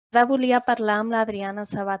Ara volia parlar amb l'Adriana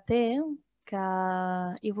Sabaté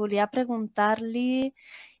i volia preguntar-li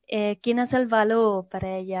quin és el valor per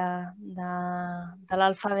ella de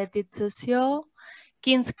l'alfabetització,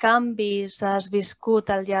 quins canvis has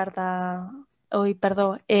viscut al llarg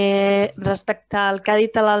respecte al que ha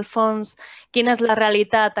dit l'Alfons, quina és la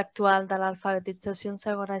realitat actual de l'alfabetització en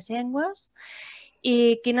segones llengües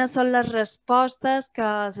i quines són les respostes que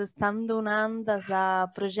s'estan donant des de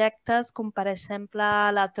projectes com, per exemple,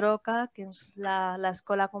 la Troca, que és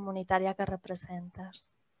l'escola comunitària que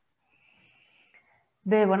representes.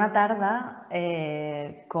 Bé, bona tarda.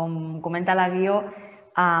 Com comenta la guió,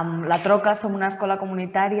 la Troca som una escola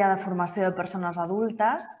comunitària de formació de persones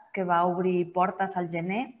adultes que va obrir portes al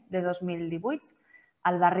gener de 2018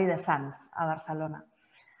 al barri de Sants, a Barcelona.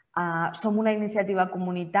 Som una iniciativa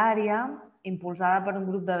comunitària impulsada per un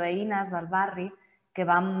grup de veïnes del barri que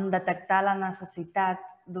vam detectar la necessitat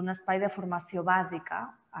d'un espai de formació bàsica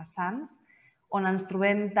a Sants, on ens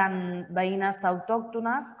trobem tant veïnes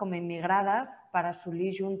autòctones com immigrades per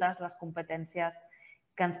assolir juntes les competències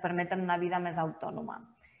que ens permeten una vida més autònoma.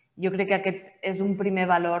 Jo crec que aquest és un primer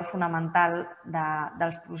valor fonamental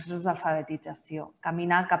dels processos d'alfabetització,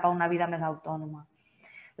 caminar cap a una vida més autònoma.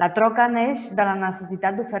 La Troca neix de la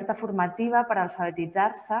necessitat d'oferta formativa per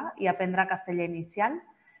alfabetitzar-se i aprendre castellà inicial.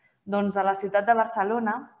 Doncs a la ciutat de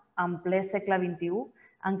Barcelona, en ple segle XXI,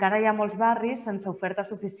 encara hi ha molts barris sense oferta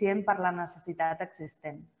suficient per la necessitat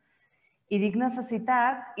existent. I dic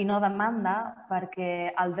necessitat i no demanda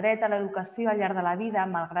perquè el dret a l'educació al llarg de la vida,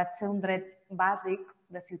 malgrat ser un dret bàsic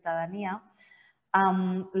de ciutadania,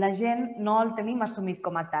 la gent no el tenim assumit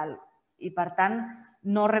com a tal i, per tant,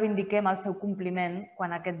 no reivindiquem el seu compliment quan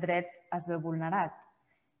aquest dret es veu vulnerat.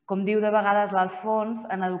 Com diu de vegades l'Alfons,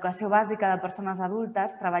 en educació bàsica de persones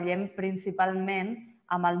adultes treballem principalment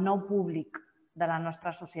amb el nou públic de la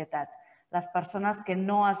nostra societat, les persones que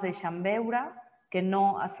no es deixen veure, que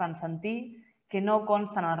no es fan sentir, que no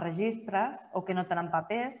consten als registres o que no tenen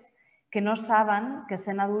papers, que no saben que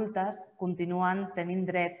sent adultes continuen tenint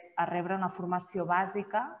dret a rebre una formació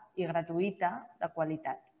bàsica i gratuïta de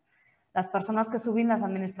qualitat. Les persones que sovint les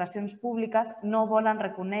administracions públiques no volen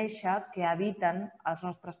reconèixer que habiten els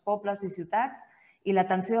nostres pobles i ciutats i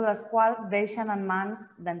l'atenció de les quals deixen en mans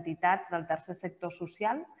d'entitats del tercer sector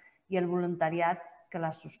social i el voluntariat que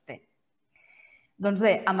les sosté. Doncs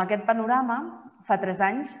bé, amb aquest panorama, fa 3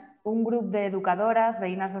 anys, un grup d'educadores,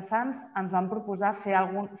 veïnes de Sants, ens van proposar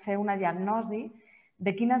fer una diagnosi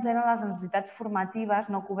de quines eren les necessitats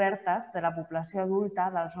formatives no cobertes de la població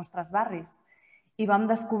adulta dels nostres barris. I vam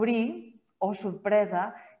descobrir, oh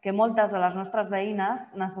sorpresa, que moltes de les nostres veïnes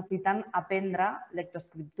necessiten aprendre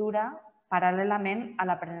lectoescriptura paral·lelament a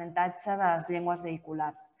l'aprenentatge de les llengües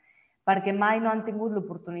vehiculars, perquè mai no han tingut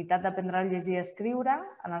l'oportunitat d'aprendre a llegir i escriure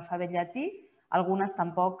en l'alfabet llatí, algunes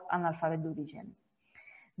tampoc en l'alfabet d'origen.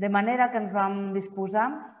 De manera que ens vam disposar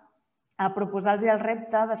a proposar-los el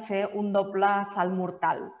repte de fer un doble salt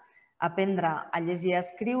mortal, aprendre a llegir i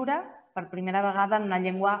escriure per primera vegada en una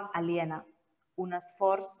llengua aliena, un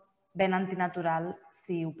esforç ben antinatural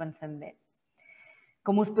si ho pensem bé.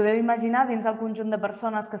 Com us podeu imaginar, dins el conjunt de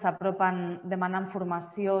persones que s'apropen demanant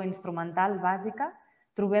formació instrumental bàsica,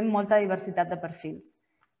 trobem molta diversitat de perfils.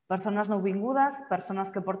 Persones nouvingudes, persones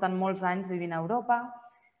que porten molts anys vivint a Europa,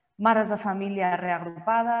 mares de família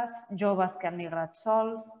reagrupades, joves que han migrat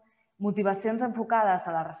sols, motivacions enfocades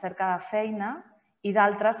a la recerca de feina i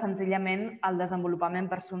d'altres senzillament al desenvolupament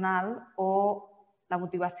personal o la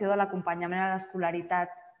motivació de l'acompanyament a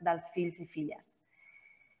l'escolaritat dels fills i filles.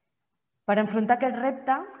 Per enfrontar aquest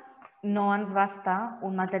repte no ens basta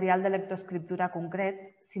un material de lectoescriptura concret,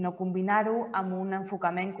 sinó combinar-ho amb un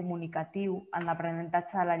enfocament comunicatiu en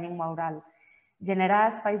l'aprenentatge de la llengua oral, generar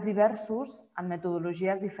espais diversos amb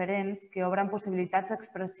metodologies diferents que obren possibilitats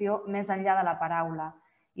d'expressió més enllà de la paraula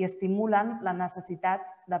i estimulen la necessitat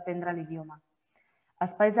d'aprendre l'idioma.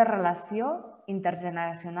 Espais de relació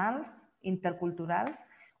intergeneracionals, interculturals,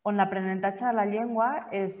 on l'aprenentatge de la llengua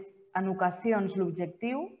és en ocasions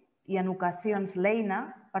l'objectiu i en ocasions l'eina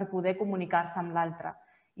per poder comunicar-se amb l'altre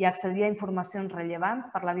i accedir a informacions rellevants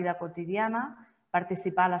per la vida quotidiana,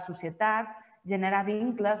 participar a la societat, generar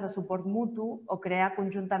vincles de suport mutu o crear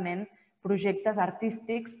conjuntament projectes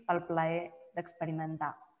artístics pel plaer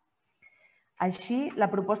d'experimentar. Així,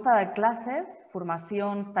 la proposta de classes,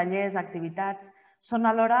 formacions, tallers, activitats, són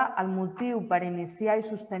alhora el motiu per iniciar i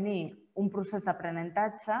sostenir un procés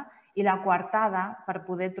d'aprenentatge i la coartada per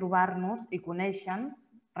poder trobar-nos i conèixer-nos,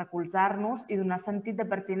 recolzar-nos i donar sentit de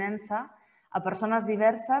pertinença a persones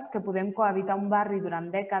diverses que podem cohabitar un barri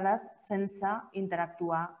durant dècades sense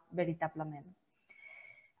interactuar veritablement.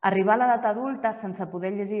 Arribar a l'edat adulta sense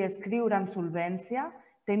poder llegir i escriure amb solvència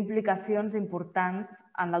té implicacions importants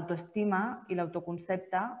en l'autoestima i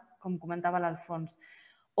l'autoconcepte, com comentava l'Alfons.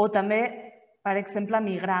 O també, per exemple,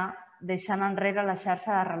 migrar, deixant enrere la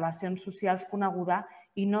xarxa de relacions socials coneguda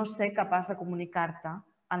i no ser capaç de comunicar-te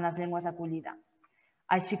en les llengües d'acollida.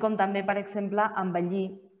 Així com també, per exemple, envellir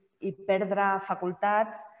i perdre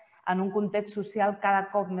facultats en un context social cada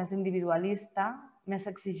cop més individualista, més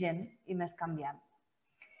exigent i més canviant.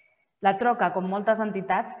 La Troca, com moltes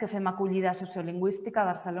entitats que fem acollida sociolingüística a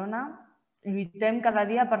Barcelona, lluitem cada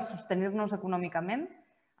dia per sostenir-nos econòmicament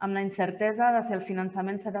amb la incertesa de si el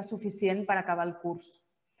finançament serà suficient per acabar el curs.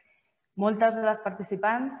 Moltes de les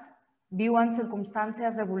participants viuen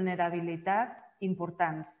circumstàncies de vulnerabilitat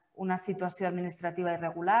importants, una situació administrativa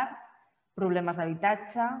irregular, problemes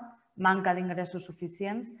d'habitatge, manca d'ingressos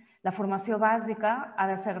suficients. La formació bàsica ha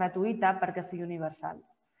de ser gratuïta perquè sigui universal.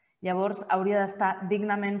 Llavors, hauria d'estar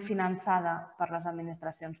dignament finançada per les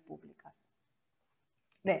administracions públiques.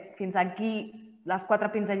 Bé, fins aquí les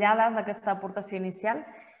 4 pinzellades d'aquesta aportació inicial.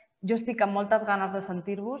 Jo estic amb moltes ganes de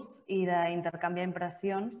sentir-vos i d'intercanviar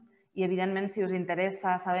impressions i, evidentment, si us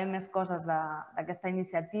interessa saber més coses d'aquesta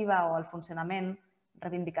iniciativa o el funcionament,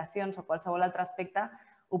 reivindicacions o qualsevol altre aspecte,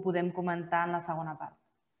 ho podem comentar en la segona part.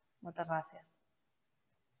 Moltes gràcies.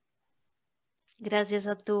 Gràcies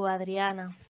a tu, Adriana.